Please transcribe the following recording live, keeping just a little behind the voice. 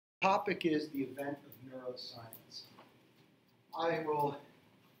Topic is the event of neuroscience. I will,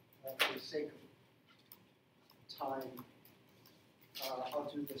 for the sake of time,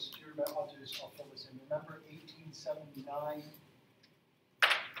 I'll do this. I'll fill this in. Remember 1879?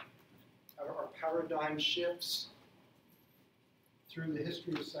 Our paradigm shifts through the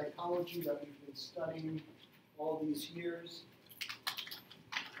history of psychology that we've been studying all these years,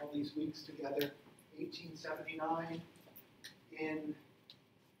 all these weeks together. 1879 in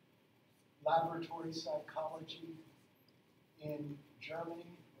laboratory psychology in Germany,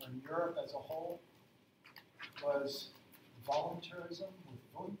 or in Europe as a whole, was voluntarism with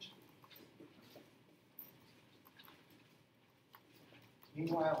Wundt.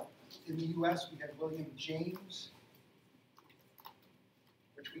 Meanwhile, in the US, we had William James,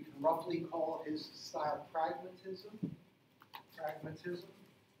 which we can roughly call his style pragmatism.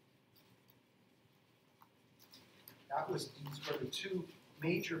 These were the two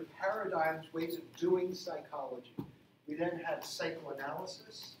major paradigms, ways of doing psychology. We then had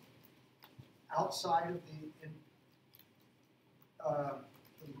psychoanalysis outside of the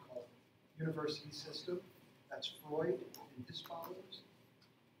university system. That's Freud and his followers.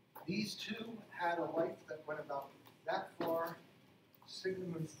 These two had a life that went about that far.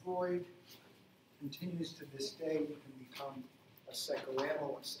 Sigmund Freud continues to this day. You can become a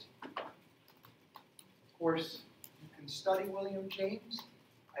psychoanalyst. Of course, you can study William James.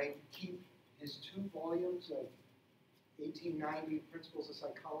 I keep his 2 volumes of 1890 Principles of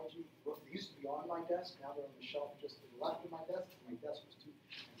Psychology. They used to be on my desk. Now they're on the shelf just to the left of my desk. My desk was too,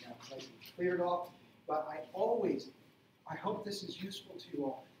 and that place was cleared off. But I hope this is useful to you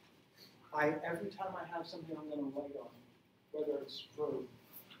all. Every time I have something I'm going to write on, whether it's for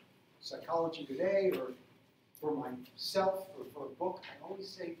Psychology Today or for myself or for a book, I always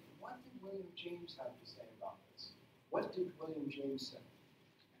say, what did William James have to say about this? What did William James say?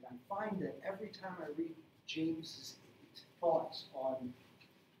 And I find that every time I read James's thoughts on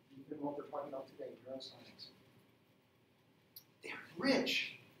even what we're talking about today, neuroscience, they're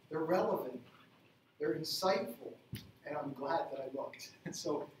rich, they're relevant, they're insightful, and I'm glad that I looked. And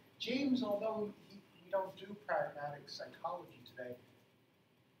so James, although we don't do pragmatic psychology today,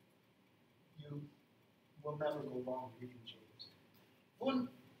 you will never go wrong reading James. Wundt,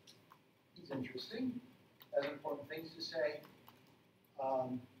 he's interesting. Has important things to say.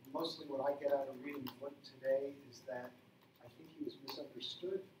 Mostly what I get out of reading Wundt today is that I think he was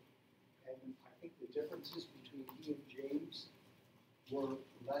misunderstood, and I think the differences between he and James were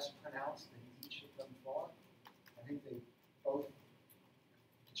less pronounced than each of them thought. I think they both,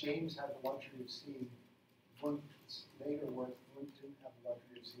 James had the luxury of seeing Wundt's later work. Wundt didn't have the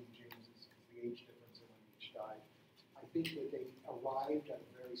luxury of seeing James's because the age difference and when each died. I think that they arrived at a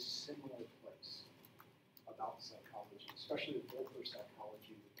very similar place about psychology, especially the Volcker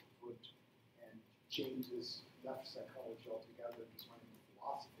psychology with Wundt, and James's left psychology altogether and just went into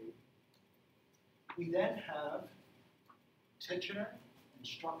philosophy. We then have Titchener and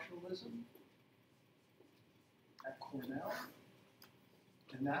structuralism at Cornell,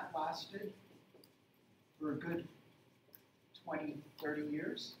 and that lasted for a good 20, 30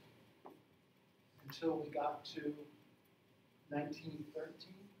 years until we got to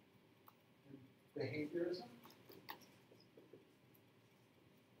 1913 and behaviorism.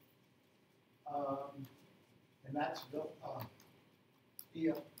 And that's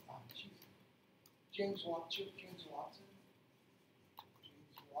James Watson.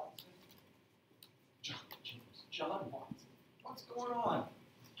 John Watson. What's going on?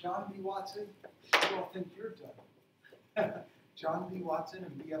 John B. Watson, you all think you're done. John B. Watson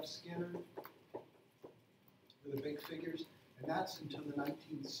and B.F. Skinner were the big figures, and that's until the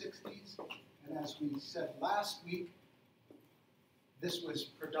 1960s. And as we said last week, this was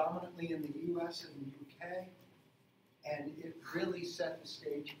predominantly in the US and the UK, and it really set the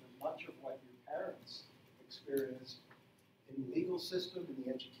stage for much of what your parents experienced in the legal system, in the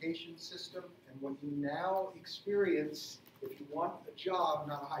education system, and what you now experience if you want a job,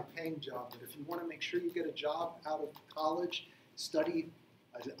 not a high-paying job, but if you want to make sure you get a job out of college, study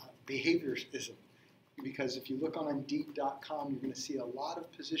behaviorism. Because if you look on Indeed.com, you're going to see a lot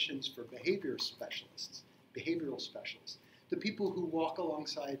of positions for behavioral specialists. The people who walk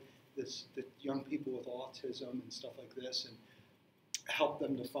alongside the young people with autism and stuff like this and help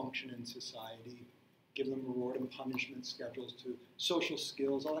them to function in society, give them reward and punishment schedules to social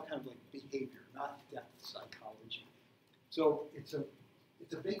skills, all that kind of like behavior, not depth psychology. So it's a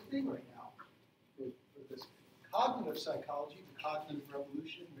big thing right now for this. Cognitive psychology, the cognitive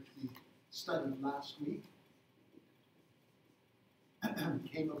revolution, which we studied last week,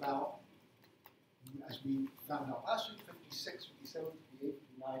 came about, as we found out last week, 56, 57, 58,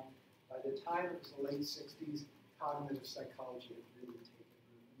 59, time, it was the late 60s, cognitive psychology had really taken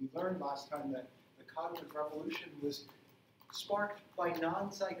root. We learned last time that the cognitive revolution was sparked by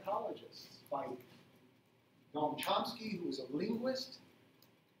non-psychologists, by Noam Chomsky, who was a linguist,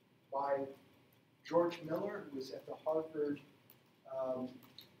 by George Miller, who was at the Harvard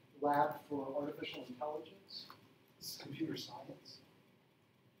Lab for Artificial Intelligence. This is computer science.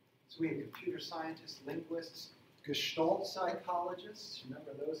 So we had computer scientists, linguists, Gestalt psychologists.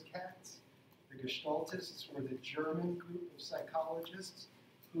 Remember those cats? The Gestaltists were the German group of psychologists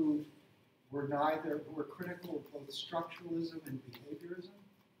who were critical of both structuralism and behaviorism.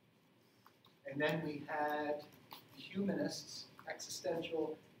 And then we had humanists,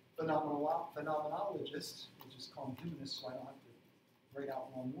 existential phenomenologists, we just call them humanists so I don't have to write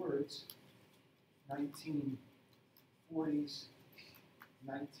out long words, 1940s,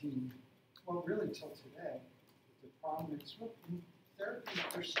 well, really till today, the prominence, well, in therapy,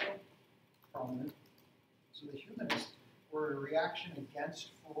 they're still prominent. So the humanists were a reaction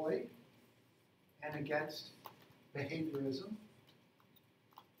against Freud and against behaviorism.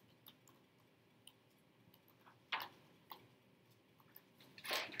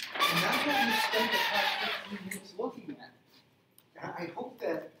 And that's what we spent the past 15 minutes looking at. And I hope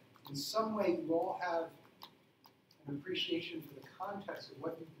that in some way you all have an appreciation for the context of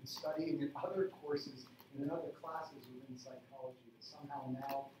what you've been studying in other courses and in other classes within psychology, that somehow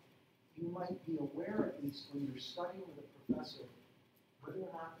now you might be aware, at least when you're studying with a professor, whether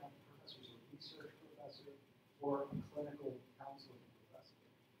or not that professor is a research professor or a clinical counseling professor.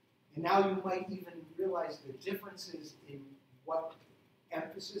 And now you might even realize the differences in what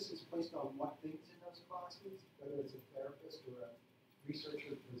emphasis is placed on what things in those classes, whether it's a therapist or a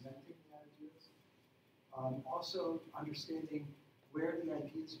researcher presenting the ideas. Also understanding where the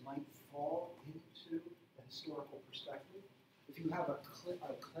ideas might fall into a historical perspective. If you have a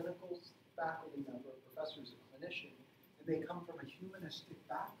clinical faculty member, a professor who's a clinician, and they come from a humanistic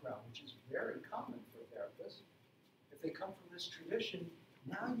background, which is very common for therapists, if they come from this tradition,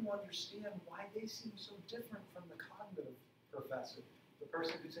 now you understand why they seem so different from the cognitive professor, the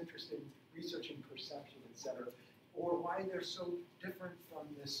person who's interested in researching perception, etc., or why they're so different from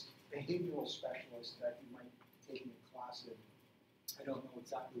this behavioral specialist that you might be taking a class in. I don't know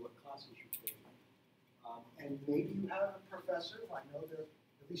exactly what classes you're taking. And maybe you have a professor, I know there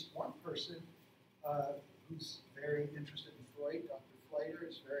at least one person who's very interested in Freud. Dr. Flater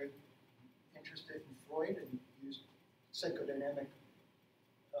is very interested in Freud and used psychodynamic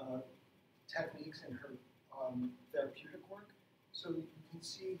techniques in her therapeutic work. So you can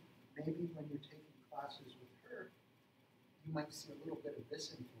see maybe when you're taking classes with her, you might see a little bit of this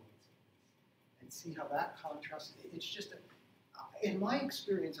influence and see how that contrasts. It's just, in my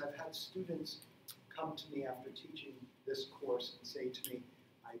experience, I've had students come to me after teaching this course and say to me,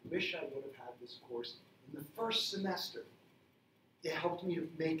 I wish I would have had this course in the first semester. It helped me to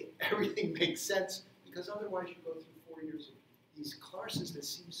make everything make sense, because otherwise you go through 4 years of these courses that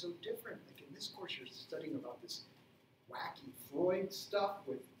seem so different. Like in this course, you're studying about this wacky Freud stuff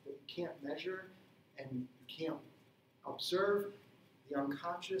that you can't measure and you can't observe, the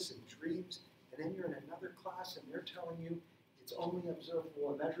unconscious and dreams, and then you're in another class and they're telling you it's only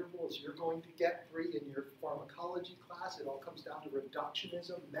observable and measurable as you're going to get 3 in your pharmacology class. It all comes down to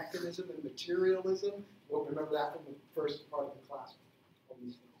reductionism, mechanism, and materialism. We'll remember that from the first part of the class. All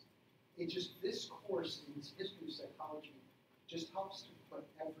these things. It just, this course in this history of psychology just helps to put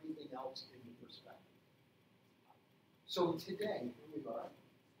everything else into perspective. So today, here we are.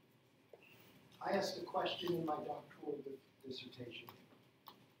 I asked a question in my doctoral dissertation.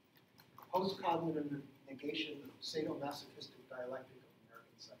 Post-cognitive negation of sadomasochistic dialectic of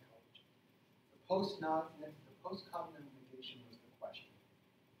American psychology. The post-cognitive negation was the question.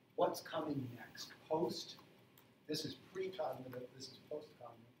 What's coming next? This is pre-cognitive, this is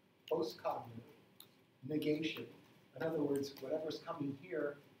post-cognitive. Post-cognitive negation. In other words, whatever's coming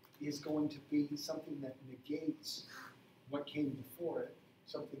here is going to be something that negates what came before it,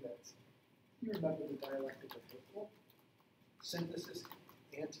 something that's, you remember the dialectic of Hegel? Synthesis,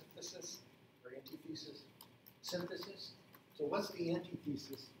 antithesis, or antithesis, synthesis. So what's the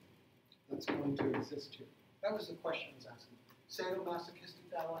antithesis that's going to exist here? That was the question I was asking. Sadomasochistic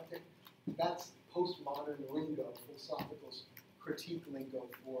dialectic, that's postmodern lingo, philosophical critique lingo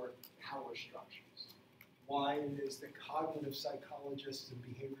for power structures. Why it is that cognitive psychologists and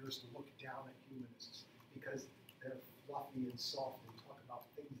behaviorists look down at humanists, because they're fluffy and soft and talk about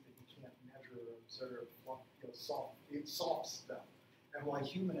things that you can't measure or observe, soft stuff. And why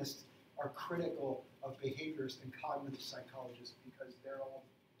humanists are critical of behaviorists and cognitive psychologists, because they're all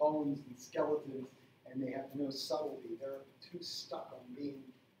bones and skeletons and they have no subtlety. They're too stuck on being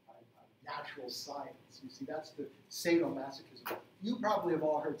actual science. You see, that's the sadomasochism. You probably have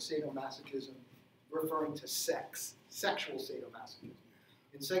all heard sadomasochism referring to sex, sexual sadomasochism.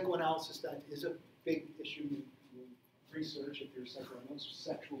 In psychoanalysis, that is a big issue. You research if you're psychoanalyst,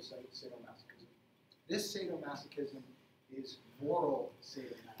 sexual sadomasochism. This sadomasochism is moral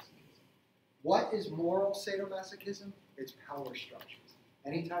sadomasochism. What is moral sadomasochism? It's power structures.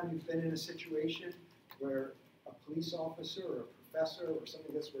 Anytime you've been in a situation where a police officer or a professor or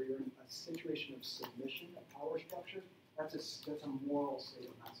something like this, where you're in a situation of submission, a power structure, that's a moral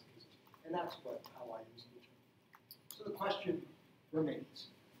sadomasochism. And that's how I use the term. So the question remains,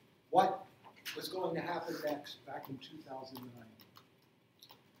 what was going to happen next back in 2009?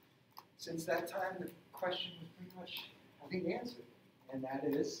 Since that time, the question was pretty much having answered, and that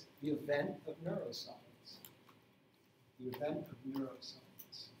is the event of neuroscience. The event of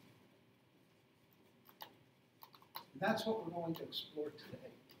neuroscience. And that's what we're going to explore today.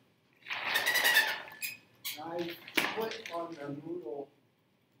 I put on the Moodle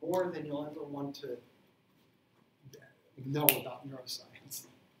more than you'll ever want to know about neuroscience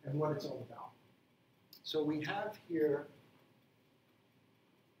and what it's all about. So we have here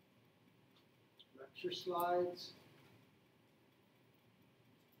lecture slides,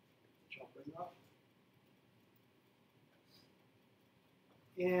 which I'll bring up.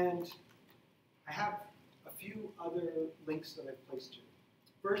 And I have a few other links that I've placed here.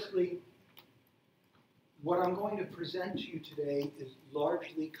 Firstly, what I'm going to present to you today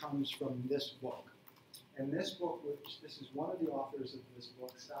largely comes from this book. And this book, this is one of the authors of this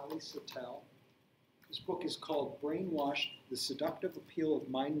book, Sally Satel. This book is called Brainwashed, The Seductive Appeal of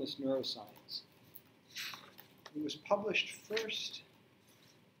Mindless Neuroscience. It was published first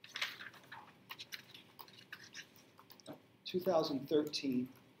 2013,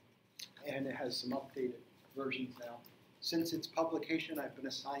 and it has some updated versions now. Since its publication, I've been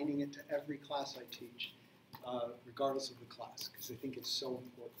assigning it to every class I teach, regardless of the class, because I think it's so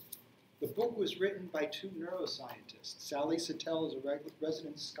important. The book was written by two neuroscientists. Sally Satel is a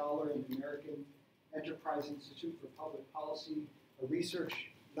resident scholar in the American Enterprise Institute for Public Policy, a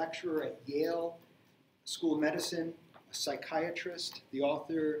research lecturer at Yale School of Medicine, a psychiatrist. The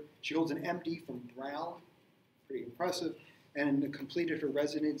author, she holds an MD from Brown, pretty impressive, and completed her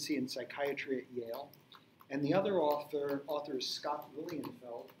residency in psychiatry at Yale. And the other author is Scott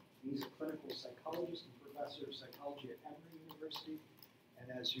Lilienfeld. He's a clinical psychologist and professor of psychology at Emory University.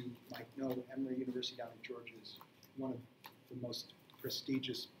 And as you might know, Emory University down in Georgia is one of the most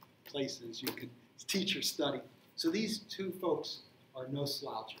prestigious places you can teach or study. So these two folks are no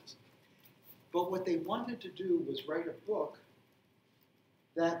slouches. But what they wanted to do was write a book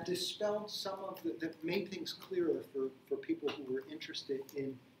that dispelled some of that made things clearer for people who were interested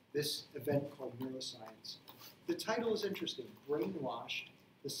in this event called neuroscience. The title is interesting, Brainwashed,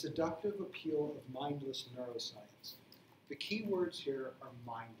 The Seductive Appeal of Mindless Neuroscience. The key words here are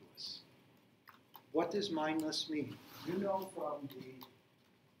mindless. What does mindless mean? You know from the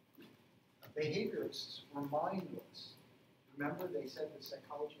behaviorists were mindless. Remember they said that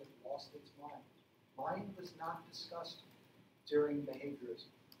psychology had lost its mind. Mind was not discussed during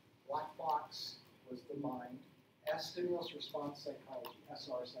behaviorism. Black box was the mind. S, stimulus response psychology,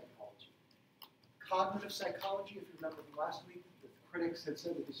 SR psychology. Cognitive psychology, if you remember from last week, the critics had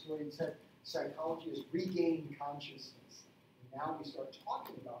said, the historian said, psychology is regained consciousness. And now we start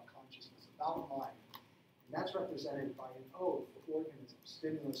talking about consciousness, about mind. And that's represented by an O for organism,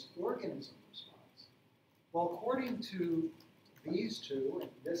 stimulus organism response. Well, according to these two, and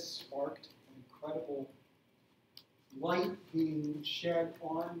this sparked an incredible light being shed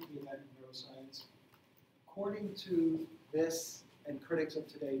on the event of neuroscience, according to this and critics of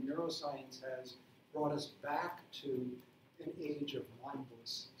today, neuroscience has brought us back to an age of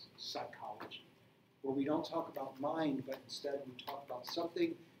mindless psychology, where we don't talk about mind, but instead we talk about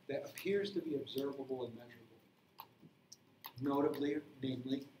something that appears to be observable and measurable, notably,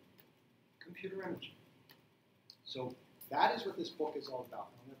 namely, computer imaging. So that is what this book is all about.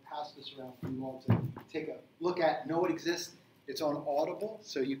 I'm going to pass this around for you all to take a look at, know it exists. It's on Audible,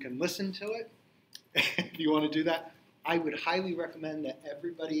 so you can listen to it. If you want to do that, I would highly recommend that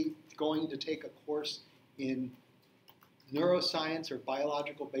everybody going to take a course in neuroscience or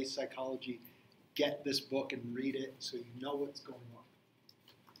biological-based psychology get this book and read it so you know what's going on.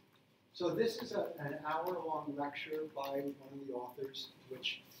 So this is an hour-long lecture by one of the authors,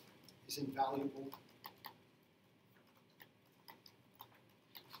 which is invaluable.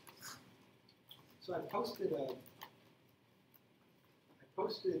 So I posted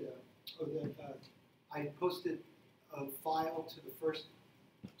a file to the first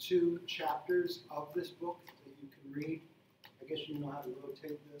two chapters of this book that you can read. I guess you know how to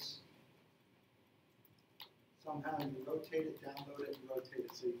rotate this. Somehow you rotate it, download it, and rotate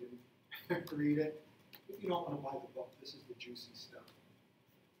it so you can read it. If you don't want to buy the book, this is the juicy stuff.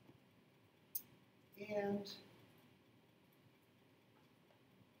 And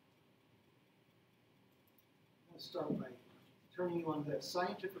I'll start by turning you on the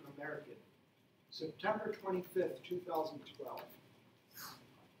Scientific American, September 25th, 2012.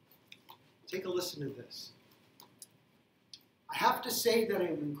 Take a listen to this. I have to say that I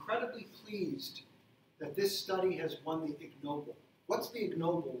am incredibly pleased that this study has won the Ig Nobel. What's the Ig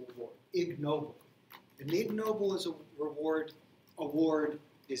Nobel award? Ig Nobel. An Ig Nobel is award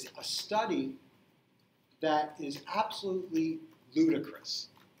is a study that is absolutely ludicrous,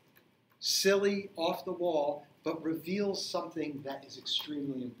 silly, off the wall, but reveals something that is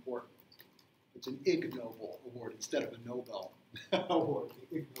extremely important. It's an Ig Nobel award instead of a Nobel award,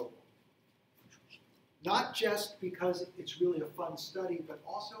 the Ig Nobel. Not just because it's really a fun study, but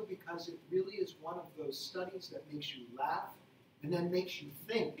also because it really is one of those studies that makes you laugh and then makes you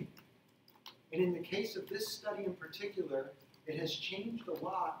think. And in the case of this study in particular, it has changed a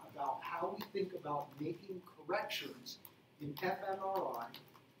lot about how we think about making corrections in fMRI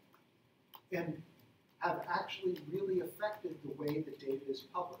and have actually really affected the way the data is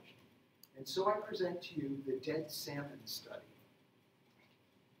published. And so I present to you the dead salmon study.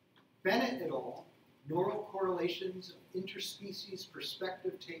 Bennett et al., Neural Correlations of Interspecies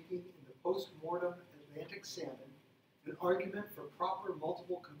Perspective Taking in the Post-Mortem Atlantic Salmon, an Argument for Proper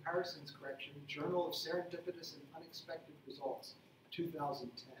Multiple Comparisons Correction, Journal of Serendipitous and Unexpected Results,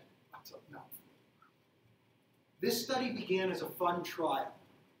 2010. That's up now. This study began as a fun trial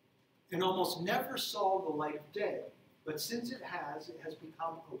and almost never saw the light of day. But since it has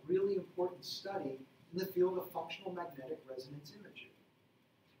become a really important study in the field of functional magnetic resonance imaging,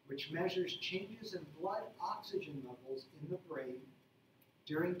 which measures changes in blood oxygen levels in the brain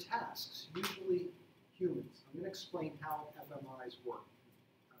during tasks, usually humans. I'm going to explain how fMRIs work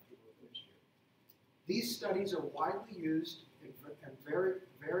after we're finished here. These studies are widely used and very,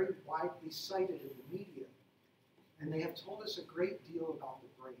 very widely cited in the media, and they have told us a great deal about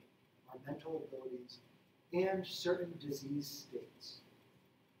the brain, our mental abilities, and certain disease states.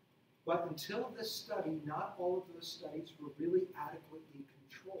 But until this study, not all of those studies were really adequately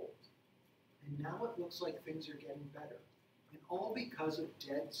controlled. And now it looks like things are getting better. And all because of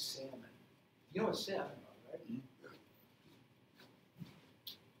dead salmon. You know what salmon are, right? Mm-hmm.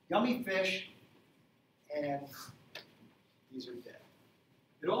 Yummy fish, and these are dead.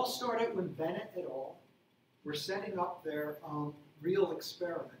 It all started when Bennett et al. Were setting up their real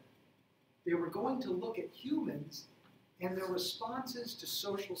experiment. They were going to look at humans and their responses to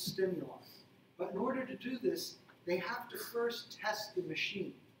social stimuli. But in order to do this, they have to first test the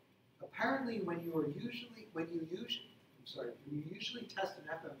machine. Apparently, when you usually test an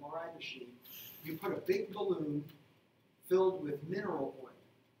fMRI machine, you put a big balloon filled with mineral oil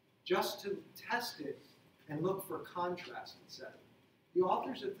just to test it and look for contrast, etc. The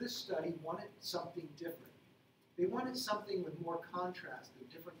authors of this study wanted something different. They wanted something with more contrast and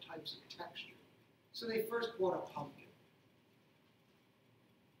different types of texture. So they first bought a pumpkin.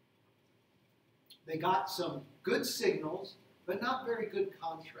 They got some good signals, but not very good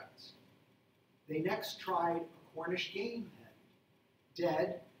contrast. They next tried a Cornish game hen,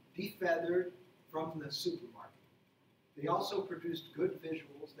 dead, defeathered from the supermarket. They also produced good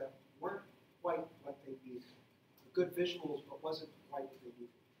visuals that weren't quite what they needed. Good visuals, but wasn't quite what they needed.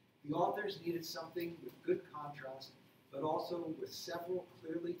 The authors needed something with good contrast, but also with several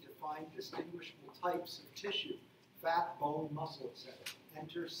clearly defined, distinguishable types of tissue, fat, bone, muscle, etc.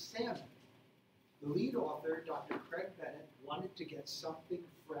 Enter salmon. The lead author, Dr. Craig Bennett, wanted to get something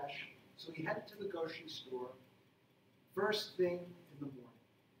fresh, so he headed to the grocery store first thing in the morning.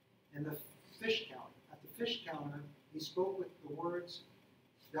 And the fish counter. At the fish counter, he spoke with the words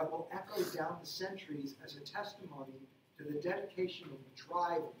that will echo down the centuries as a testimony to the dedication of the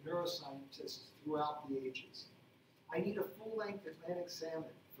tribe of neuroscientists throughout the ages. I need a full-length Atlantic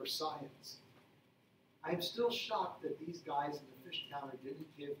salmon for science. I am still shocked that these guys in the fish counter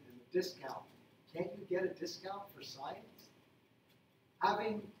didn't give him a discount. Can't you get a discount for science?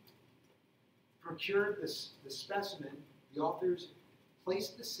 Having procured the specimen, the authors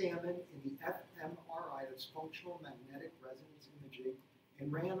placed the salmon in the fMRI, that's functional magnetic resonance imaging,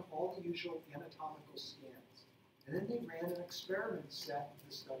 and ran all the usual anatomical scans. And then they ran an experiment set of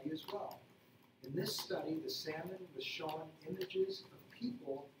the study as well. In this study, the salmon was shown images of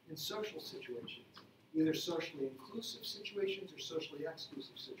people in social situations, either socially inclusive situations or socially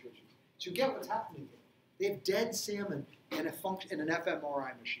exclusive situations. So you get what's happening here. They have dead salmon in an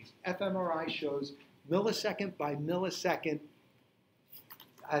fMRI machine. fMRI shows millisecond by millisecond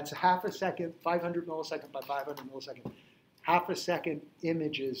it's half a second, 500 millisecond by 500 millisecond, half a second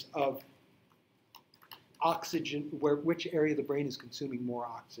images of oxygen, which area of the brain is consuming more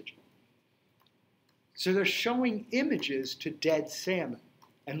oxygen. So they're showing images to dead salmon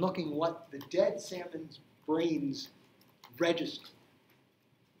and looking what the dead salmon's brains register.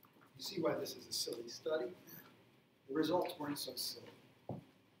 You see why this is a silly study? The results weren't so silly.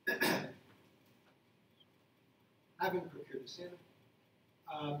 Having procured the salmon,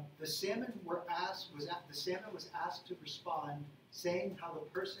 the salmon was asked to respond, saying how the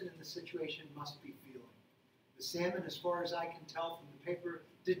person in the situation must be feeling. The salmon, as far as I can tell from the paper,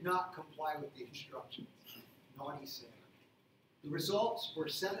 did not comply with the instructions. Naughty salmon. The results were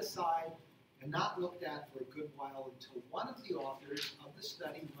set aside and not looked at for a good while until one of the authors of the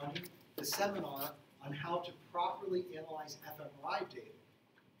study running the seminar on how to properly analyze fMRI data.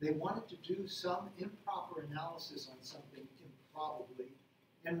 They wanted to do some improper analysis on something improbably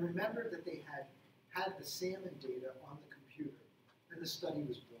and remembered that they had the salmon data on the computer, and the study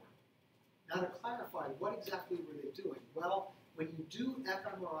was born. Now to clarify, what exactly were they doing? Well, when you do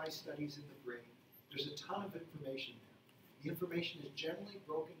fMRI studies in the brain, there's a ton of information there. The information is generally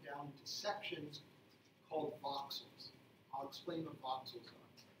broken down into sections called voxels. I'll explain what voxels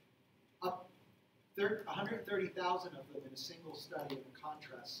are. Up 130,000 of them in a single study in a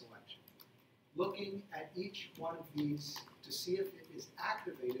contrast selection, looking at each one of these to see if it is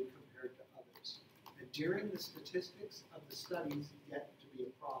activated compared to others. And during the statistics of the studies get to be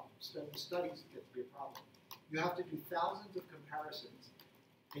a problem. The studies get to be a problem. You have to do thousands of comparisons,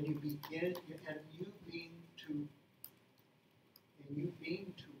 and you begin to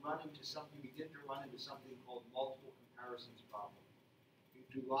run into something called multiple comparisons problem. You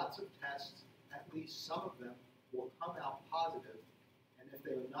do lots of tests. At least some of them will come out positive, and if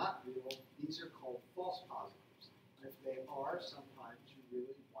they are not real, these are called false positives. And if they are, sometimes you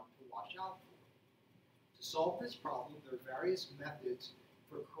really want to watch out for them. To solve this problem, there are various methods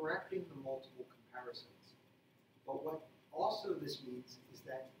for correcting the multiple comparisons. But what also this means is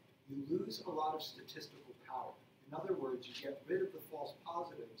that you lose a lot of statistical power. In other words, you get rid of the false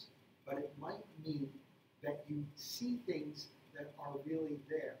positives, but it might mean that you see things that are really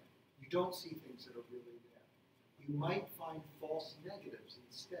there. You don't see things that are really there. You might find false negatives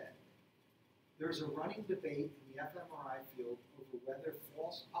instead. There's a running debate in the fMRI field over whether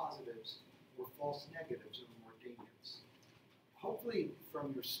false positives or false negatives are more dangerous. Hopefully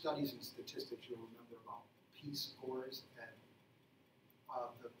from your studies in statistics you'll remember about p-scores and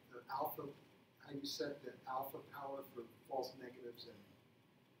the alpha, how you set the alpha power for false negatives and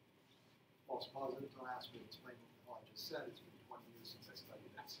false positives. Don't ask me to explain what the hell I just said. It's been 20 years since I studied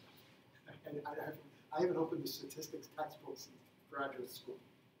that stuff. And I haven't opened the statistics textbook since graduate school.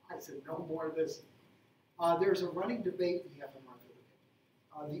 I said, no more of this. There's a running debate in the fMRI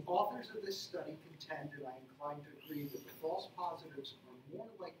field. The authors of this study contend, and I incline to agree, that the false positives are more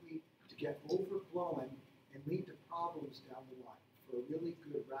likely to get overblown and lead to problems down the line. For a really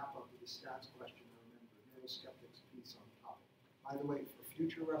good wrap-up of the stats question, remember Neuroskeptic's piece on the topic. By the way, for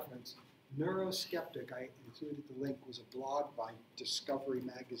future reference, Neuroskeptic, I included the link, was a blog by Discovery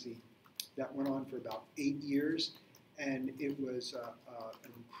Magazine that went on for about 8 years, and it was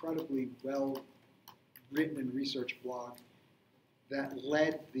an incredibly well-written and researched blog that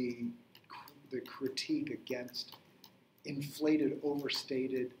led the critique against inflated,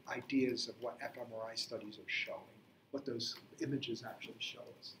 overstated ideas of what fMRI studies are showing, what those images actually show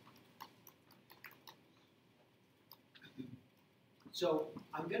us. So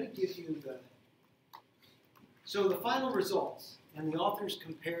I'm going to give you the final results. And the authors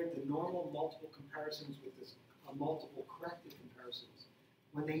compared the normal multiple comparisons with this multiple corrected comparisons.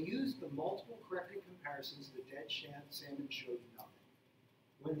 When they used the multiple corrected comparisons, the dead salmon showed nothing.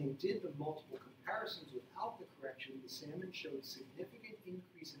 When they did the multiple comparisons without the correction, the salmon showed significant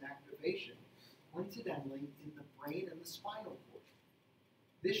increase in activation, coincidentally, in the brain and the spinal cord.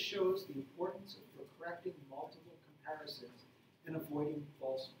 This shows the importance of correcting multiple comparisons and avoiding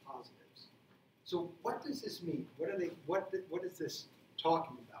false positives. So what does this mean? What is this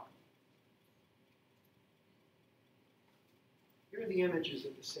talking about? Here are the images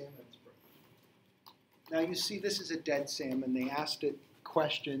of the salmon's brain. Now you see this is a dead salmon. They asked it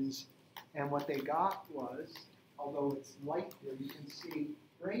questions, and what they got was, although it's light here, you can see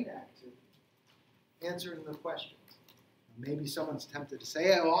brain activity answering the questions. Maybe someone's tempted to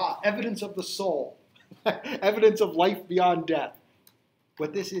say, oh, evidence of the soul, evidence of life beyond death.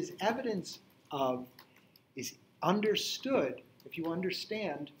 What this is evidence of is understood if you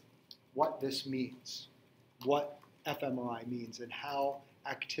understand what this means, what fMRI means, and how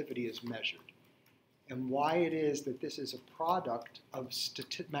activity is measured. and why it is that this is a product of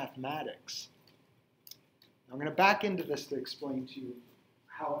mathematics. I'm going to back into this to explain to you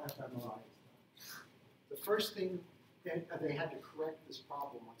how fMRI is done. The first thing, they had to correct this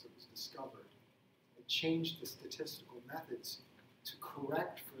problem once it was discovered. They changed the statistical methods to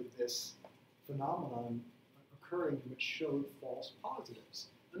correct for this phenomenon occurring which showed false positives.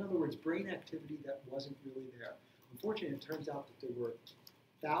 In other words, brain activity that wasn't really there. Unfortunately, it turns out that there were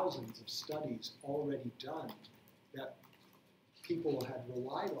thousands of studies already done that people had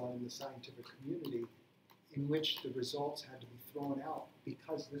relied on in the scientific community in which the results had to be thrown out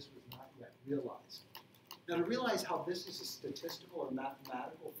because this was not yet realized. Now, to realize how this is a statistical or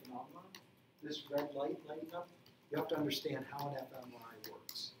mathematical phenomenon, this red light lighting up, you have to understand how an fMRI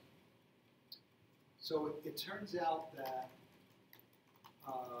works. So it turns out that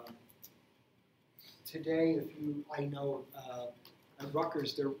today, I know at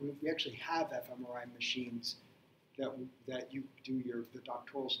Rutgers, we actually have fMRI machines that the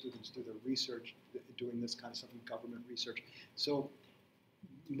doctoral students do their research, doing this kind of stuff in government research. So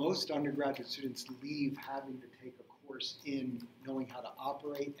most undergraduate students leave having to take a course in knowing how to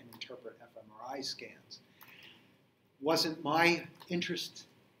operate and interpret fMRI scans. Wasn't my interest,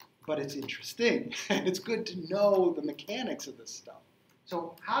 but it's interesting. It's good to know the mechanics of this stuff.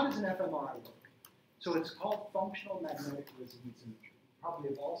 So how does an fMRI look? So it's called functional magnetic resonance imaging. You probably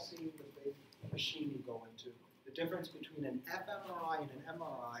have all seen the big machine you go into. The difference between an fMRI and an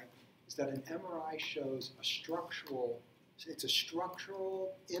MRI is that an MRI shows it's a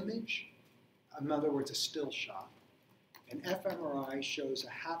structural image, in other words, a still shot. An fMRI shows a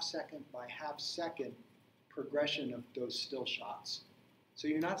half-second by half-second progression of those still shots. So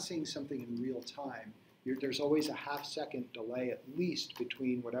you're not seeing something in real time. There's always a half-second delay at least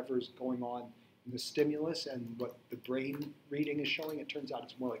between whatever's going on in the stimulus and what the brain reading is showing. It turns out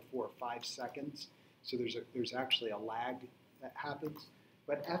it's more like 4 or 5 seconds. So there's actually a lag that happens.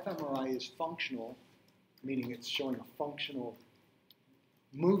 But fMRI is functional, meaning it's showing a functional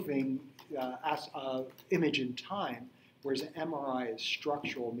moving image in time, whereas an MRI is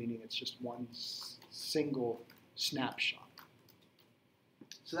structural, meaning it's just one single snapshot.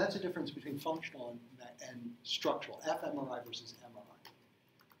 So that's the difference between functional and structural, fMRI versus MRI.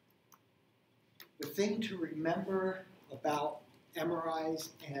 The thing to remember about MRIs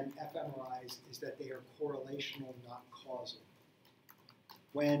and fMRIs is that they are correlational, not causal.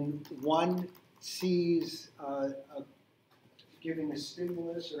 When one sees giving a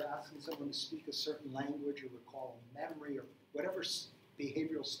stimulus or asking someone to speak a certain language or recall a memory or whatever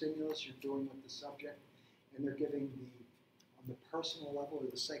behavioral stimulus you're doing with the subject, and they're giving on the personal level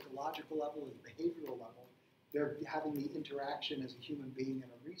or the psychological level or the behavioral level, they're having the interaction as a human being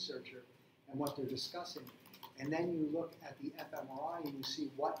and a researcher and what they're discussing. And then you look at the fMRI and you see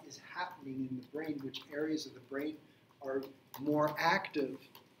what is happening in the brain, which areas of the brain are more active.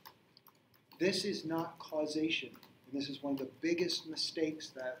 This is not causation. And this is one of the biggest mistakes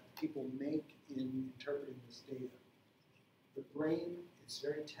that people make in interpreting this data. The brain, it's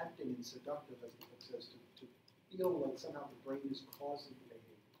very tempting and seductive, as the book says, to feel like somehow the brain is causing the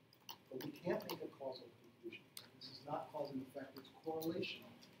behavior. But we can't make a causal conclusion. This is not cause and effect, it's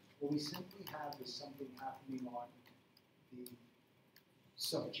correlational. What we simply have is something happening on the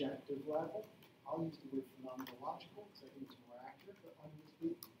subjective level. I'll use the word phenomenological because I think it's more accurate, but on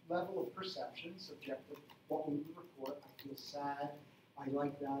the level of perception, subjective, what we report, I feel sad, I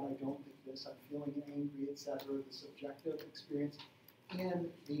like that, I don't think this, I'm feeling angry, etc., the subjective experience, and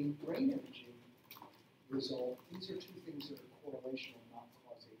the brain imaging result, these are two things that are correlational, not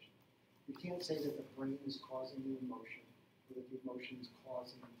causation. You can't say that the brain is causing the emotion, or that the emotion is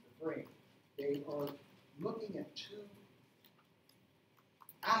causing the brain. They are looking at two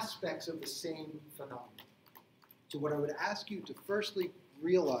aspects of the same phenomenon. So what I would ask you to firstly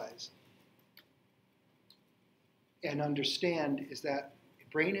realize and understand is that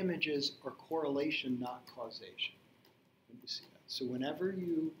brain images are correlation, not causation. Let me see that. So whenever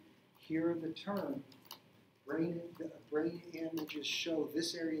you hear the term brain images show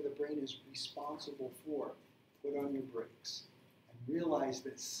this area of the brain is responsible for, put on your brakes and realize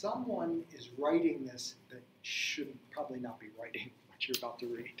that someone is writing this that should probably not be writing what you're about to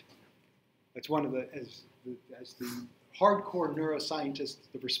read. That's one of as the hardcore neuroscientists,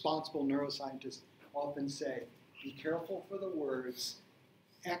 the responsible neuroscientists often say, be careful for the words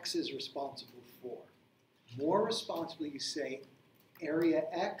X is responsible for. More responsibly, you say area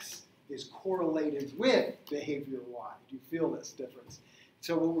X is correlated with behavior Y. Do you feel this difference?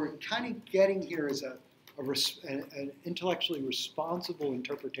 So what we're kind of getting here is an intellectually responsible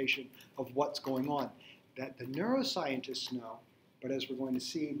interpretation of what's going on that the neuroscientists know But as we're going to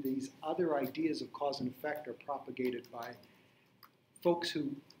see, these other ideas of cause and effect are propagated by folks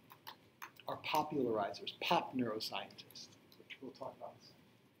who are popularizers, pop neuroscientists, which we'll talk about.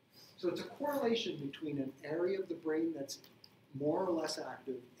 So it's a correlation between an area of the brain that's more or less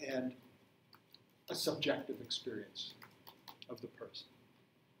active and a subjective experience of the person.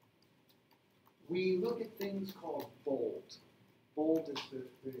 We look at things called BOLD. BOLD is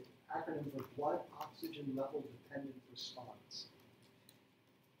the acronym for Blood Oxygen Level Dependent Response.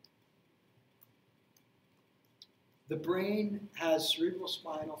 The brain has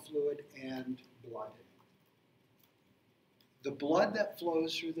cerebrospinal fluid and blood in it. The blood that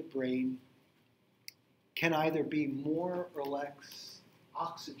flows through the brain can either be more or less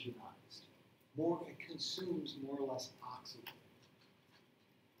oxygenized. It consumes more or less oxygen.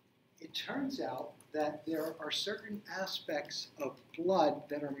 It turns out that there are certain aspects of blood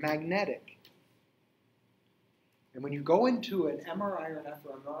that are magnetic. And when you go into an MRI or an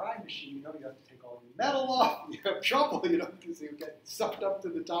fMRI machine, you know you have to take all your metal off, you have trouble, because you get sucked up to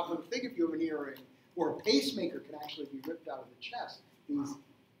the top of the thing if you have an earring. Or a pacemaker can actually be ripped out of the chest.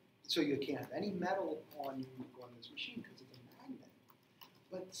 So you can't have any metal on you when you go on this machine because it's a magnet.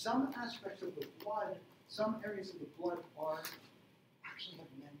 But some aspects of the blood, some areas of the blood actually have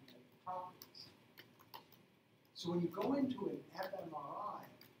magnetic properties. So when you go into an fMRI,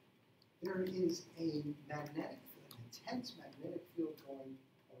 there is a magnetic field, an intense magnetic field going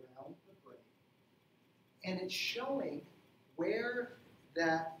around the brain. And it's showing where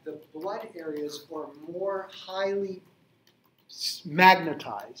that the blood areas are more highly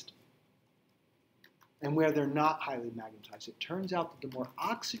magnetized and where they're not highly magnetized. It turns out that the more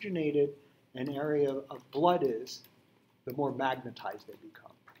oxygenated an area of blood is, the more magnetized they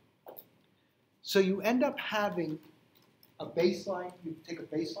become. So you end up having a baseline, you take a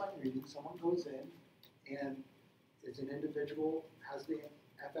baseline reading, someone goes in and is an individual, has the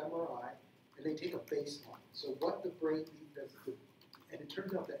fMRI, and they take a baseline. So what the brain does, and it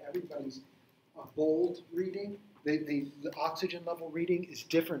turns out that everybody's BOLD reading, the oxygen level reading is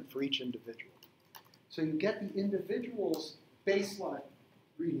different for each individual. So you get the individual's baseline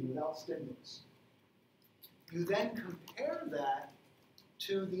reading without stimulus. You then compare that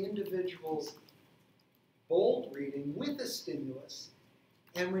to the individual's BOLD reading with a stimulus,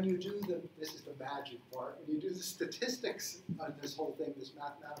 and when you do this is the magic part, when you do the statistics on this whole thing, this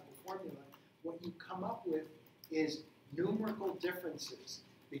mathematical formula, what you come up with is numerical differences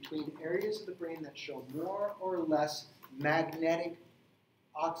between areas of the brain that show more or less magnetic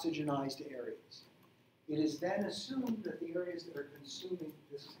oxygenized areas. It is then assumed that the areas that are consuming,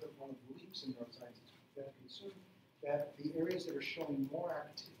 this is one of the leaps in neuroscience, that the areas that are showing more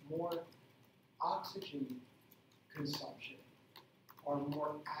oxygen consumption are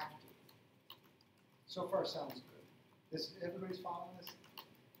more active. So far sounds good. Everybody's following this?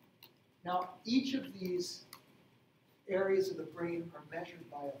 Now, each of these areas of the brain are measured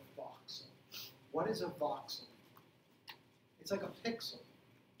by a voxel. What is a voxel? It's like a pixel.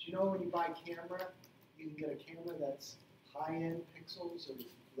 Do you know when you buy a camera, you can get a camera that's high-end pixels or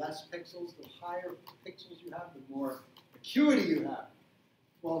less pixels? The higher pixels you have, the more acuity you have.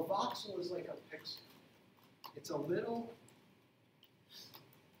 Well, a voxel is like a pixel. It's a little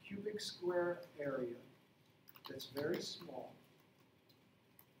cubic square area that's very small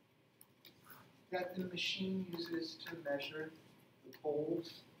that the machine uses to measure the BOLD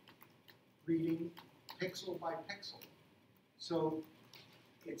reading pixel by pixel. So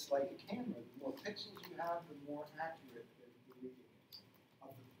it's like a camera. The more pixels you have, the more accurate the reading is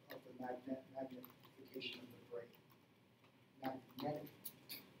of the magnification of the brain.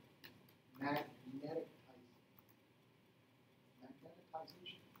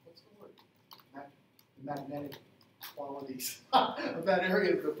 Magnetization? What's the word? The magnetic qualities of that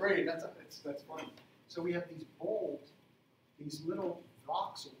area of the brain. That's funny. So we have these BOLD, these little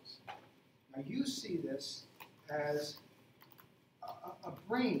voxels. Now you see this as a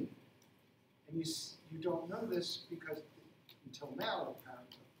brain, and you don't know this because until now,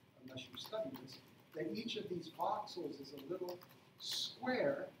 apparently, unless you study this, that each of these voxels is a little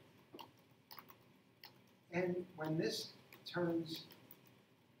square, and when this turns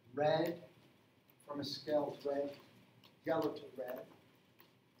red, from a scale of red, yellow to red,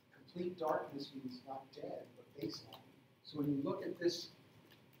 complete darkness means not dead, but baseline. So when you look at these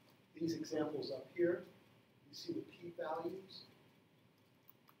examples up here, you see the p-values.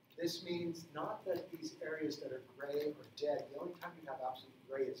 This means not that these areas that are gray are dead. The only time you have absolute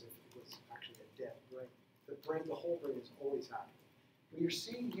gray is if it was actually a dead brain. The whole brain is always active. What you're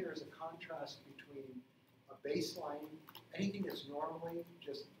seeing here is a contrast between a baseline, anything that's normally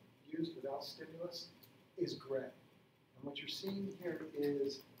just used without stimulus is gray. And what you're seeing here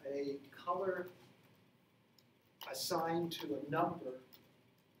is a color assigned to a number.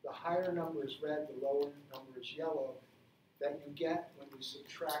 The higher number is red, the lower number is yellow, that you get when you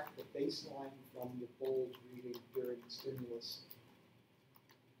subtract the baseline from the bold reading during stimulus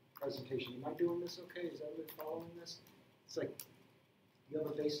presentation. Am I doing this okay? Is everybody following this? It's like you have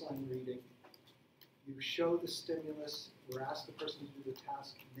a baseline reading, you show the stimulus, or ask the person to do the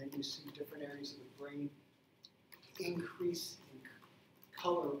task, and then you see different areas of the brain increase in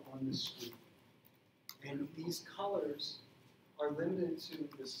color on the screen. And these colors are limited to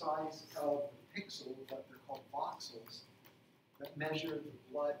the size of the pixel, what they're called voxels, that measure the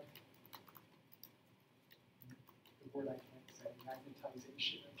blood, the word I can't say,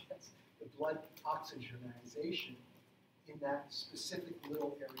 magnetization, I guess, the blood oxygenization in that specific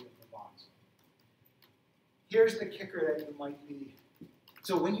little area of the voxel. Here's the kicker that you might be.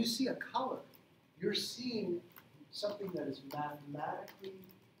 So when you see a color, you're seeing something that is mathematically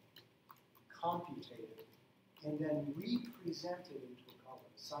computated and then represented into a color,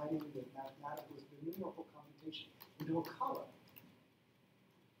 assigning the mathematical, the numerical computation into a color.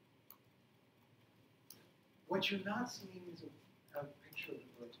 What you're not seeing is a picture of the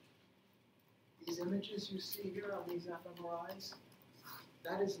brain. These images you see here on these fMRIs,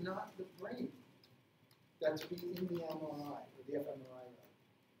 that is not the brain that's being in the MRI, or the fMRI.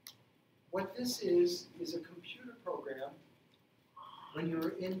 What this is a computer program. When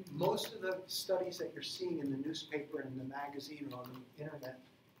you're in most of the studies that you're seeing in the newspaper and in the magazine or on the internet,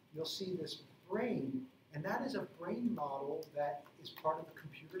 you'll see this brain, and that is a brain model that is part of the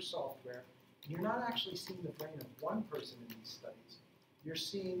computer software. And you're not actually seeing the brain of one person in these studies. You're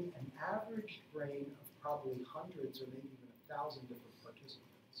seeing an average brain of probably hundreds or maybe even 1,000 different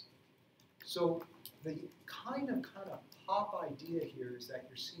participants. So the kind of pop idea here is that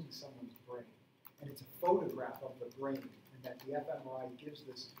you're seeing someone's brain, and it's a photograph of the brain, and that the fMRI gives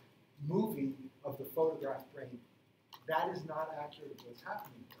this movie of the photographed brain. That is not accurate of what's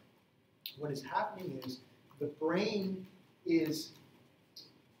happening here. What is happening is the brain is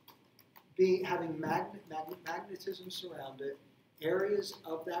having magnetism surround it, areas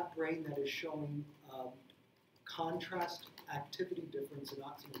of that brain that is showing contrast activity difference and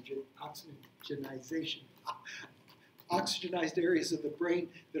oxygenization. Oxygenized areas of the brain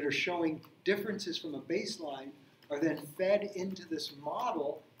that are showing differences from a baseline are then fed into this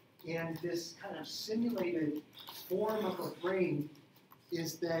model, and this kind of simulated form of a brain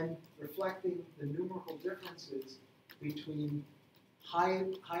is then reflecting the numerical differences between higher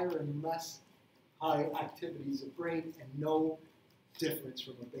and less high activities of brain and no difference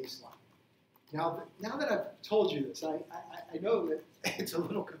from a baseline. Now that I've told you this, I know that it's a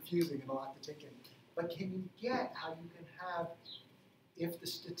little confusing and a lot to take in, but can you get how you can have, if the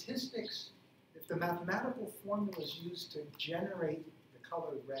statistics, if the mathematical formulas used to generate the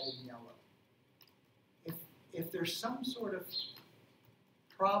color red and yellow, if there's some sort of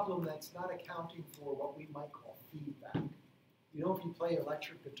problem that's not accounting for what we might call feedback. You know, if you play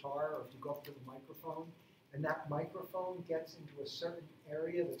electric guitar or if you go up to the microphone and that microphone gets into a certain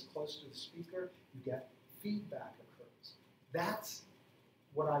area that's close to the speaker, you get feedback occurs. That's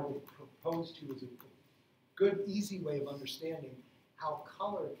what I would propose to you as a good, easy way of understanding how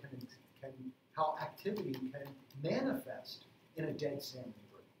color how activity can manifest in a dead sand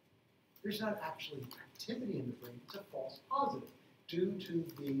brain. There's not actually activity in the brain, it's a false positive due to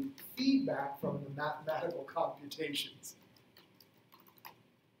the feedback from the mathematical computations.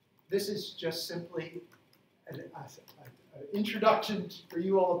 This is just simply an introduction for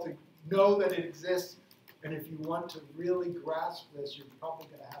you all to know that it exists, and if you want to really grasp this, you're probably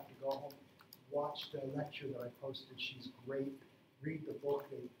going to have to go home, watch the lecture that I posted. She's great. Read the book.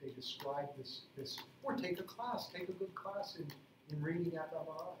 They describe this, or take a class. Take a good class in reading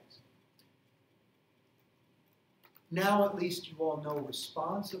fMRIs. Now at least you all know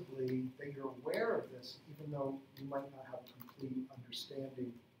responsibly that you're aware of this, even though you might not have a complete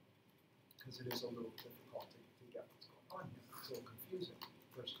understanding, because it is a little difficult to get what's going on here. It's a little confusing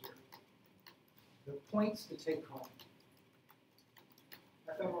first year. The points to take home.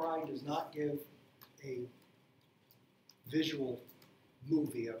 fMRI does not give a visual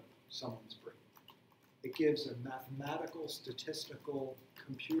movie of someone's brain. It gives a mathematical, statistical,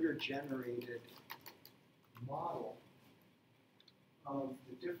 computer-generated model of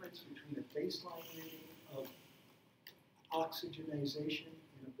the difference between a baseline reading of oxygenization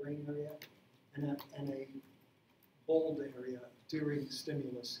in a brain area and a bold area during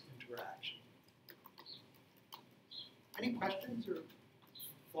stimulus interaction. Any questions or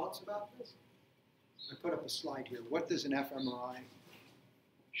thoughts about this? I put up a slide here. What does an fMRI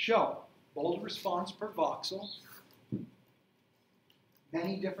show? Bold response per voxel,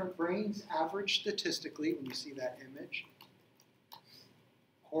 Many different brains average statistically when you see that image.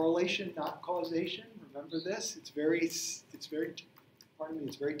 Correlation, not causation. Remember this? It's very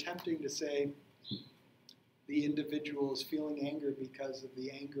tempting to say the individual is feeling anger because of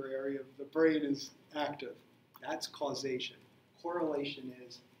the anger area of the brain is active. That's causation. Correlation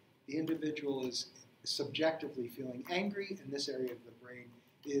is the individual is subjectively feeling angry, and this area of the brain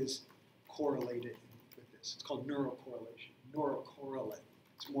is correlated with this. It's called neurocorrelation. Neurocorrelate.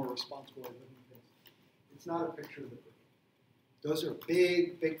 It's more responsible than this. It's not a picture of the brain. Those are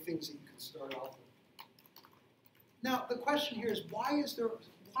big, big things that you can start off with. Now, the question here is, why is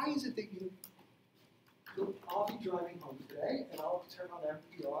it that I'll be driving home today, and I'll turn on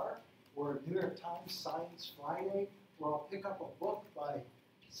NPR or New York Times Science Friday, or I'll pick up a book by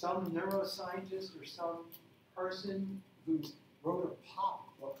some neuroscientist or some person who's wrote a pop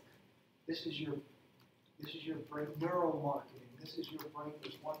book. This is your brain, neuromarketing. This is your brain.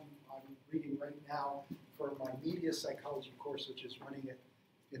 There's one I'm reading right now for my media psychology course, which is running it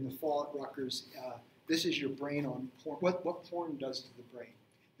in the fall at Rutgers. This is your brain on porn. What porn does to the brain.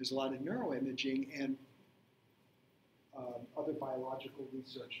 There's a lot of neuroimaging and other biological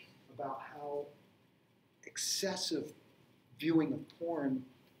research about how excessive viewing of porn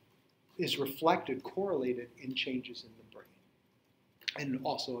is reflected, correlated in changes in the brain, and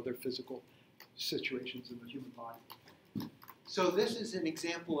also other physical situations in the human body. So this is an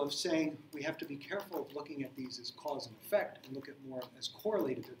example of saying we have to be careful of looking at these as cause and effect and look at more as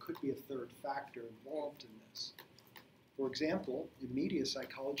correlated. There could be a third factor involved in this. For example, in media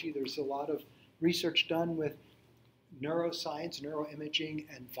psychology, there's a lot of research done with neuroscience, neuroimaging,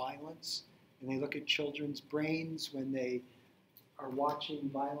 and violence. And they look at children's brains when they are watching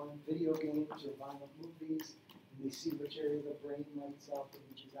violent video games or violent movies, and they see which area of the brain lights up and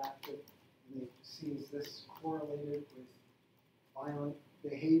which is active, and they see is this correlated with violent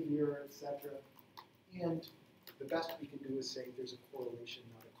behavior, etc. And the best we can do is say there's a correlation,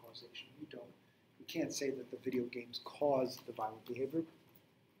 not a causation. We can't say that the video games cause the violent behavior.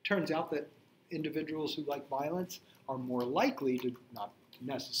 Turns out that individuals who like violence are more likely to, not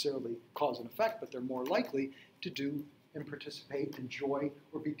necessarily cause and effect, but they're more likely to do and participate, enjoy,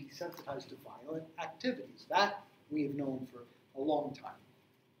 or be desensitized to violent activities. That we have known for a long time,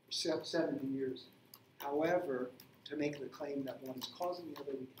 for 70 years. However, to make the claim that one is causing the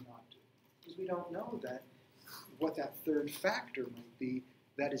other, we cannot do, because we don't know that what that third factor might be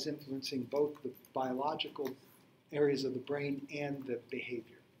that is influencing both the biological areas of the brain and the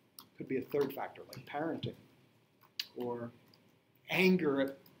behavior. Could be a third factor, like parenting, or anger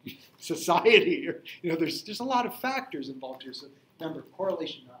at society. Or, there's a lot of factors involved here. So remember,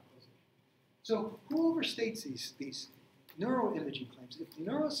 correlation, not causation. So who overstates these neuroimaging claims? If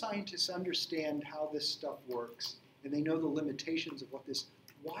neuroscientists understand how this stuff works and they know the limitations of what this,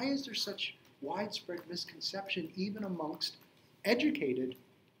 why is there such widespread misconception even amongst educated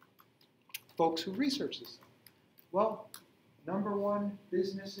folks who research this? Well, number one,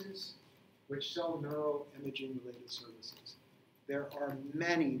 businesses which sell neuroimaging related services. There are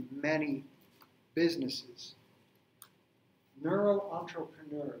many, many businesses.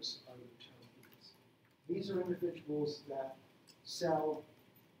 Neuro-entrepreneurs are the term. These are individuals that sell,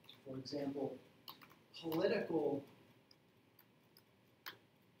 for example, political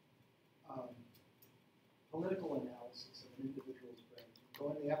analysis of an individual's brain.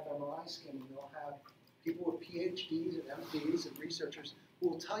 Go in the fMRI scan and they'll have people with Ph.Ds and M.Ds and researchers who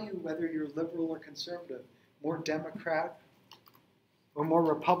will tell you whether you're liberal or conservative, more Democrat or more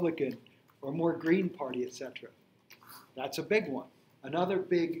Republican or more Green Party, etc. That's a big one. Another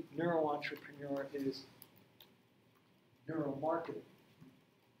big neuro-entrepreneur is neuromarketing.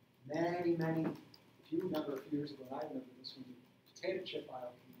 Many, if you remember a few years ago, and I remember this when the potato chip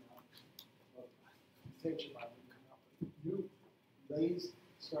aisle came out. Well, the potato chip aisle didn't come out, but new Lay's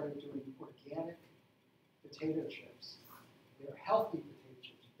started doing organic potato chips. They're healthy potato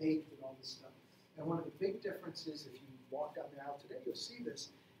chips, baked and all this stuff. And one of the big differences, if you walk down the aisle today, you'll see this.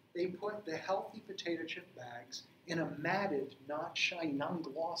 They put the healthy potato chip bags in a matted, not shiny,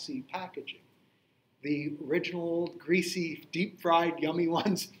 non-glossy packaging. The original old greasy, deep-fried, yummy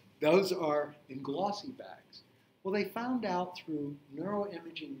ones, those are in glossy bags. Well, they found out through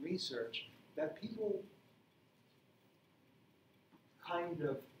neuroimaging research that people kind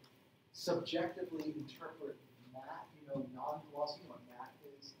of subjectively interpret matte, non-glossy, what matte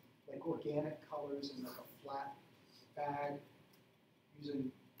is, like organic colors and like a flat bag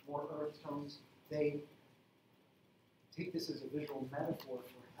using more earth tones. They take this as a visual metaphor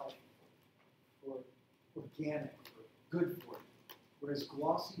for health, for organic, for good for you. Whereas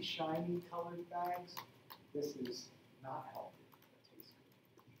glossy, shiny colored bags, this is not healthy. That tastes good.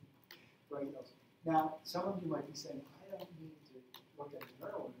 bright yellows. Now, some of you might be saying, I don't need to look at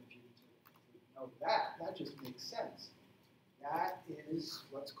neuroimaging to know that. That just makes sense. That is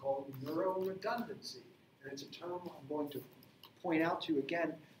what's called neuroredundancy. And it's a term I'm going to point out to you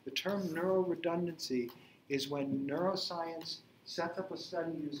again. The term neuroredundancy is when neuroscience sets up a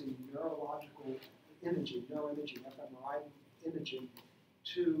study using neurological imaging, neuroimaging, fMRI imaging,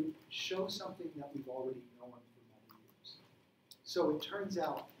 to show something that we've already known for many years. So it turns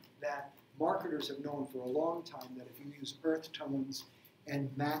out that marketers have known for a long time that if you use earth tones and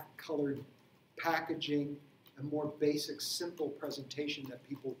matte colored packaging, a more basic, simple presentation, that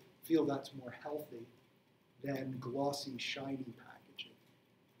people feel that's more healthy than glossy, shiny packaging.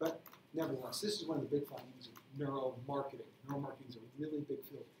 But nevertheless, this is one of the big findings of neuromarketing. Neuromarketing is a really big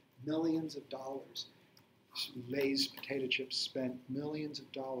field. Millions of dollars. Lay's potato chips spent millions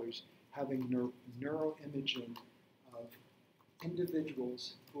of dollars having neuroimaging of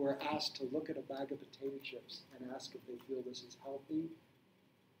individuals who are asked to look at a bag of potato chips and ask if they feel this is healthy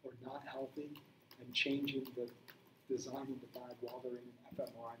or not healthy, and changing the design of the bag while they're in an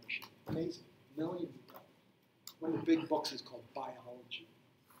fMRI machine. Amazing. Millions of dollars. One of the big books is called Biology.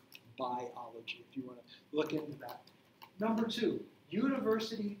 Biology, if you want to look into that. Number 2,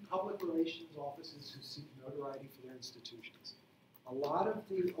 university public relations offices who seek notoriety for their institutions. A lot of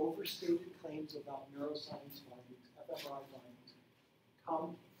the overstated claims about neuroscience findings, fMRI findings,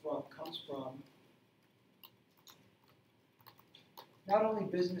 comes from not only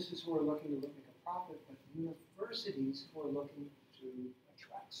businesses who are looking to make a profit, but universities who are looking to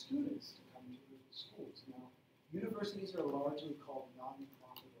attract students to come to the schools. Now, universities are largely called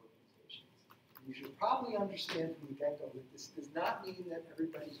non-profit organizations. And you should probably understand from the get-go that this does not mean that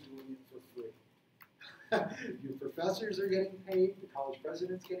everybody's doing it for free. Your professors are getting paid, the college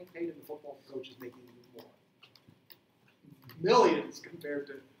president's getting paid, and the football coach is making even more. Millions compared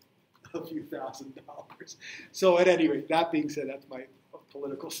to a few $1,000s. So at any rate, that being said, that's my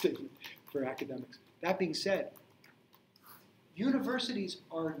political statement for academics. That being said, universities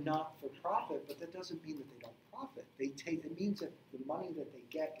are not for profit, but that doesn't mean that they don't profit. It means that the money that they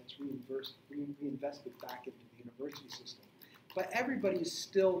get gets reinvested back into the university system. But everybody is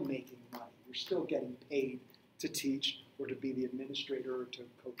still making money. You're still getting paid to teach or to be the administrator or to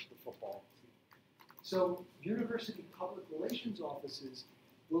coach the football team. So university public relations offices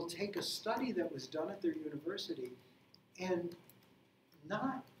will take a study that was done at their university and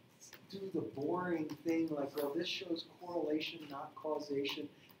not do the boring thing like, well, this shows correlation, not causation,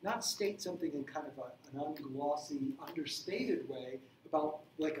 not state something in kind of an unglossy, understated way about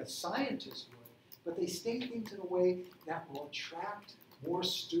like a scientist would, but they state things in a way that will attract more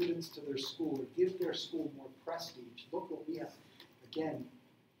students to their school or give their school more prestige. Look what we have. Again,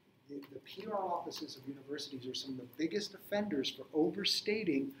 the PR offices of universities are some of the biggest offenders for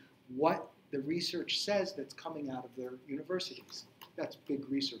overstating what the research says that's coming out of their universities. That's big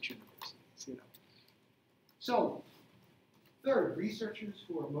research universities, you know. So, third, researchers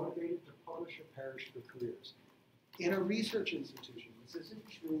who are motivated to publish or perish for careers. In a research institution, this isn't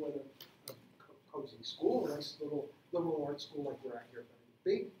true at a cozy school, a nice little liberal arts school like we're at here, but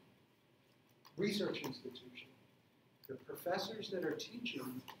a big research institution. The professors that are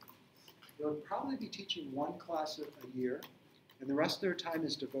teaching, they'll probably be teaching one class a year, and the rest of their time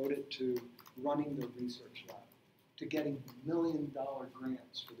is devoted to running the research lab, to getting $1 million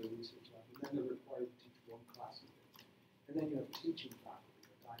grants for the research lab, and then they're required to teach one class a year. And then you have teaching faculty,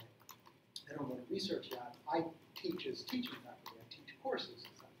 like I am. I don't run a research lab. I teach as teaching faculty. I teach courses.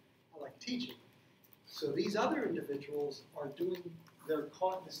 I like teaching. So these other individuals are they're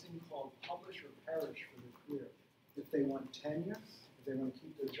caught in this thing called publish or perish for their career. If they want tenure, if they want to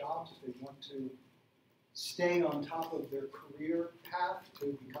keep their jobs, if they want to stay on top of their career path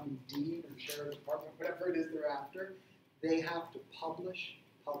to becoming dean or chair of the department, whatever it is they're after, they have to publish,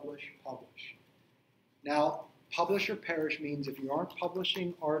 publish, publish. Now, publish or perish means if you aren't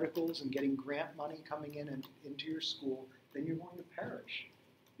publishing articles and getting grant money coming in and into your school, then you're going to perish.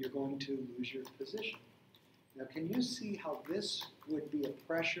 You're going to lose your position. Now, can you see how this would be a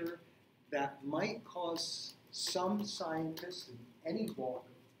pressure that might cause some scientists in any walk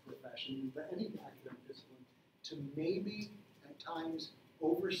of profession, any academic discipline, to maybe at times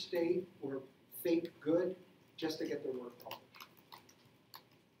overstate or fake good just to get their work published?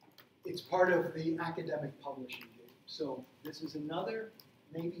 It's part of the academic publishing game. So this is another,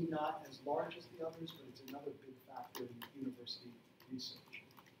 maybe not as large as the others, but it's another big factor in university research.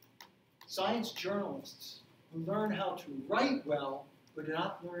 Science journalists who learn how to write well, but do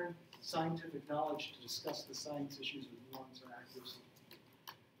not learn scientific knowledge to discuss the science issues with nuance or accuracy.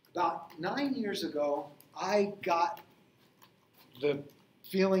 About 9 years ago, I got the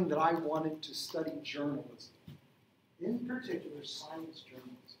feeling that I wanted to study journalism, in particular science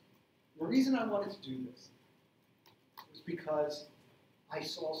journalism. The reason I wanted to do this was because I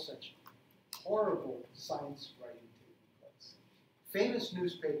saw such horrible science writing taking place. Famous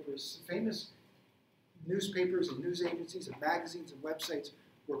newspapers and news agencies and magazines and websites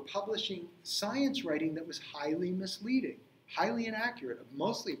were publishing science writing that was highly misleading, highly inaccurate,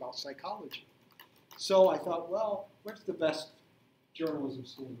 mostly about psychology. So I thought, well, where's the best journalism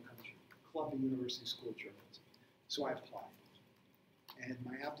school in the country? Columbia University School of Journalism. So I applied. And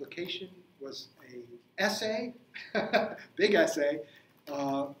my application was an essay, big essay,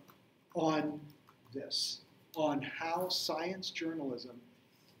 on this, on how science journalism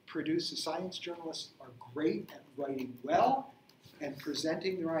produces. Science journalists are great at writing well and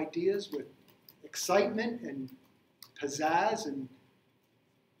presenting their ideas with excitement and pizzazz and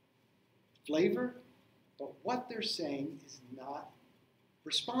flavor, but what they're saying is not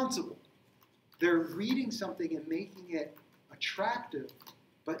responsible. They're reading something and making it attractive,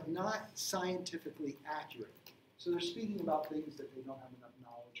 but not scientifically accurate. So they're speaking about things that they don't have enough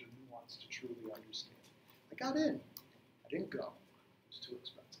knowledge or nuance to truly understand. I got in. I didn't go. It was too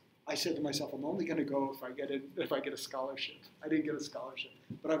expensive. I said to myself, I'm only going to go if I get a scholarship. I didn't get a scholarship,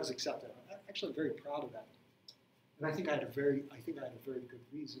 but I was accepted. I'm actually very proud of that. And I think I had a very good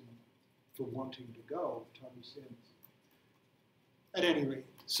reason for wanting to go to understand this. At any rate,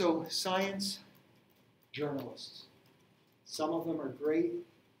 so science journalists. Some of them are great.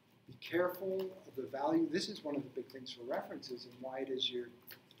 Be careful of the value. This is one of the big things for references and why it is your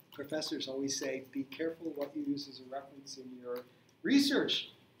professors always say, be careful what you use as a reference in your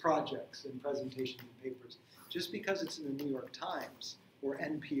research projects and presentations and papers. Just because it's in the New York Times or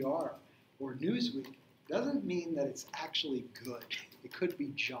NPR or Newsweek doesn't mean that it's actually good. It could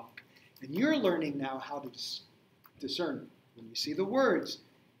be junk. And you're learning now how to discern. When you see the words,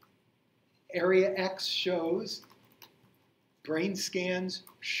 Area X shows, brain scans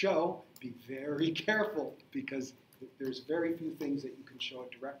show, be very careful because there's very few things that you can show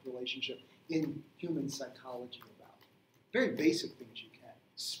a direct relationship in human psychology about. Very basic things you can.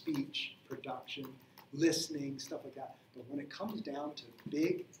 Speech, production, listening, stuff like that. But when it comes down to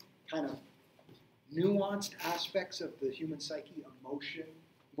big kind of nuanced aspects of the human psyche, emotion,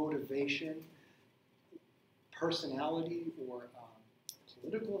 motivation, personality, or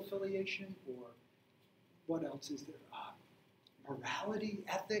political affiliation, or what else is there? Morality,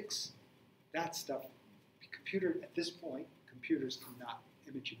 ethics, that stuff. Computer, at this point, computers cannot,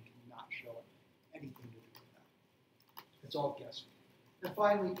 imaging cannot show anything to do with that. It's all guesswork. And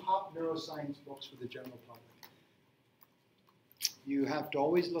finally, pop neuroscience books for the general public. You have to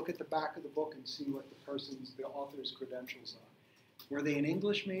always look at the back of the book and see what the author's credentials are. Were they an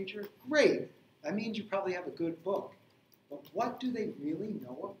English major? Great. That means you probably have a good book. But what do they really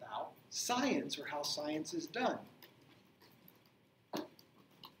know about science or how science is done?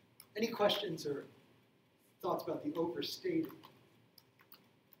 Any questions or thoughts about the overstated?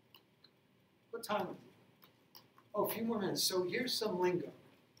 What time is it? Oh, a few more minutes. So here's some lingo.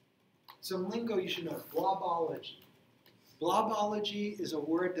 Some lingo you should know. Blobology. Blobology is a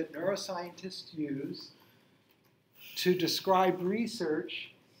word that neuroscientists use to describe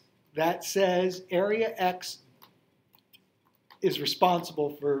research that says area X is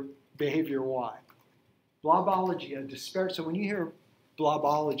responsible for behavior Y. Blobology, a disparage. So when you hear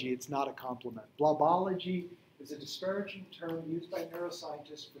blobology, it's not a compliment. Blobology is a disparaging term used by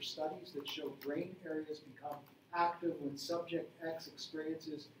neuroscientists for studies that show brain areas become active when subject X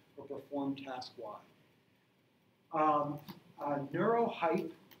experiences or perform task Y.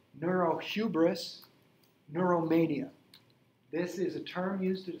 Neurohype, neurohubris, neuromania. This is a term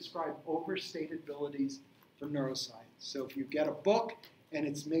used to describe overstated abilities for neuroscience. So if you get a book and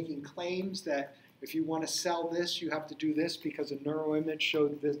it's making claims that if you want to sell this, you have to do this because a neuroimage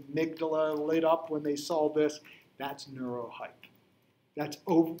showed the amygdala lit up when they saw this, that's neurohype. That's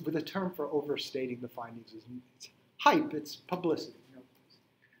with a term for overstating the findings. It's hype, it's publicity.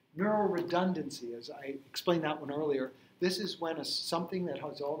 Neuroredundancy, as I explained that one earlier, this is when something that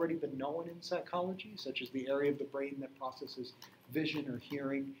has already been known in psychology, such as the area of the brain that processes vision or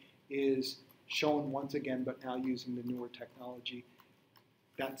hearing, is shown once again, but now using the newer technology.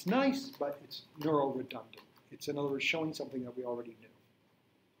 That's nice, but it's neuroredundant. It's, in other words, showing something that we already knew.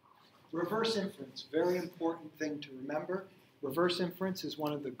 Reverse inference, very important thing to remember. Reverse inference is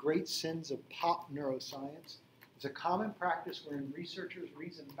one of the great sins of pop neuroscience. It's a common practice wherein researchers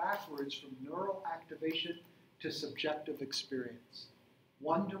reason backwards from neural activation to subjective experience.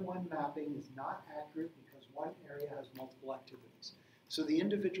 One-to-one mapping is not accurate because one area has multiple activities. So the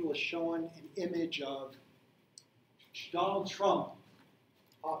individual is shown an image of Donald Trump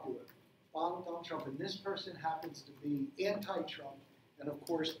popular. Donald Trump, and this person happens to be anti-Trump, and of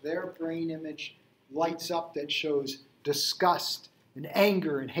course their brain image lights up that shows disgust and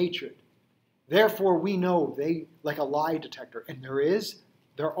anger and hatred. Therefore, we know they, like a lie detector, and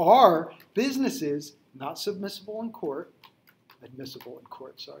there are businesses not admissible in court,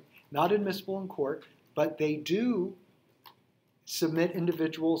 but they do submit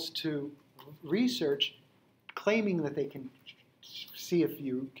individuals to research claiming that they can see if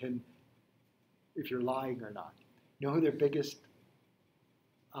you're lying or not. You know who their biggest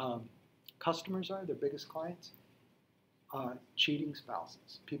customers are, their biggest clients? Cheating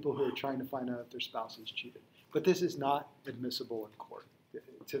spouses, people who are trying to find out if their spouse is cheated. But this is not admissible in court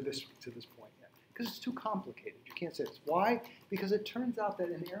to this point yet, because it's too complicated. You can't say this. Why? Because it turns out that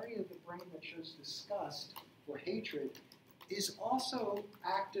an area of the brain that shows disgust or hatred is also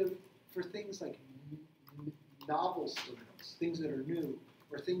active for things like novel stimulus, things that are new,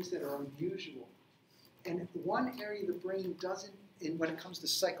 or things that are unusual. And one area of the brain doesn't, when it comes to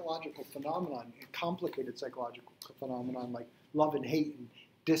psychological phenomenon, complicated psychological phenomenon like love and hate and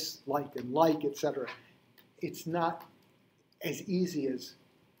dislike and like, etc., it's not as easy as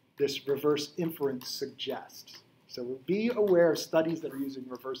this reverse inference suggests. So be aware of studies that are using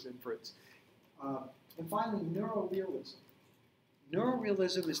reverse inference. And finally, neurorealism.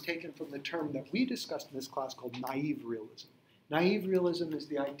 Neurorealism is taken from the term that we discussed in this class called naive realism. Naive realism is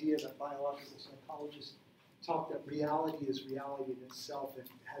the idea that biological psychologists talk that reality is reality in itself. It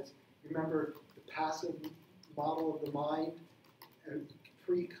has, remember the passive model of the mind,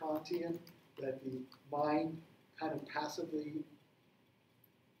 pre-Kantian, that the mind kind of passively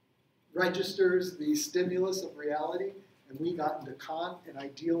registers the stimulus of reality. And we got into Kant and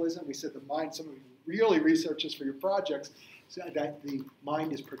idealism. We said the mind, some of you really research this for your projects, said that the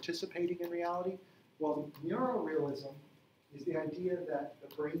mind is participating in reality. Well, neurorealism is the idea that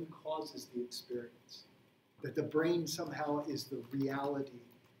the brain causes the experience, that the brain somehow is the reality,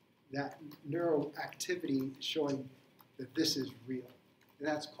 that neuroactivity is showing that this is real. And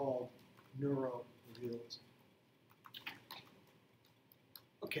that's called neurorealism.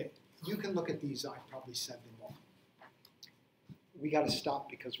 Okay, you can look at these. I probably said them all. We got to stop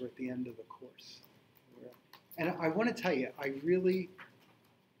because we're at the end of the course. And I want to tell you, I really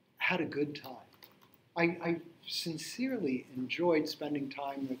had a good time. I sincerely enjoyed spending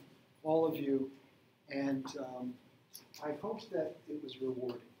time with all of you, and I hope that it was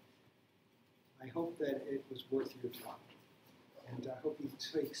rewarding. I hope that it was worth your time. And I hope you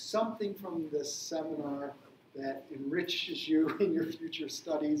take something from this seminar that enriches you in your future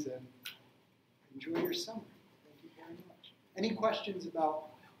studies, and enjoy your summer. Thank you very much. Any questions about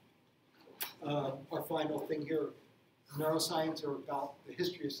our final thing here, neuroscience, or about the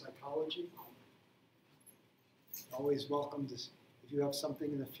history of psychology? Always welcome to, if you have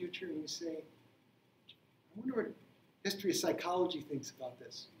something in the future and you say, I wonder what history of psychology thinks about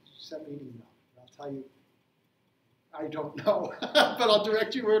this. Send me an email. I'll tell you, I don't know, but I'll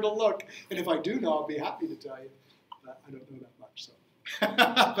direct you where to look. And if I do know, I'll be happy to tell you. I don't know that much, so.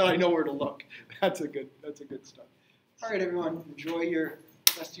 But I know where to look. That's a good start. All right, everyone, enjoy your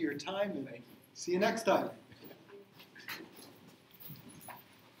rest of your time, and see you next time.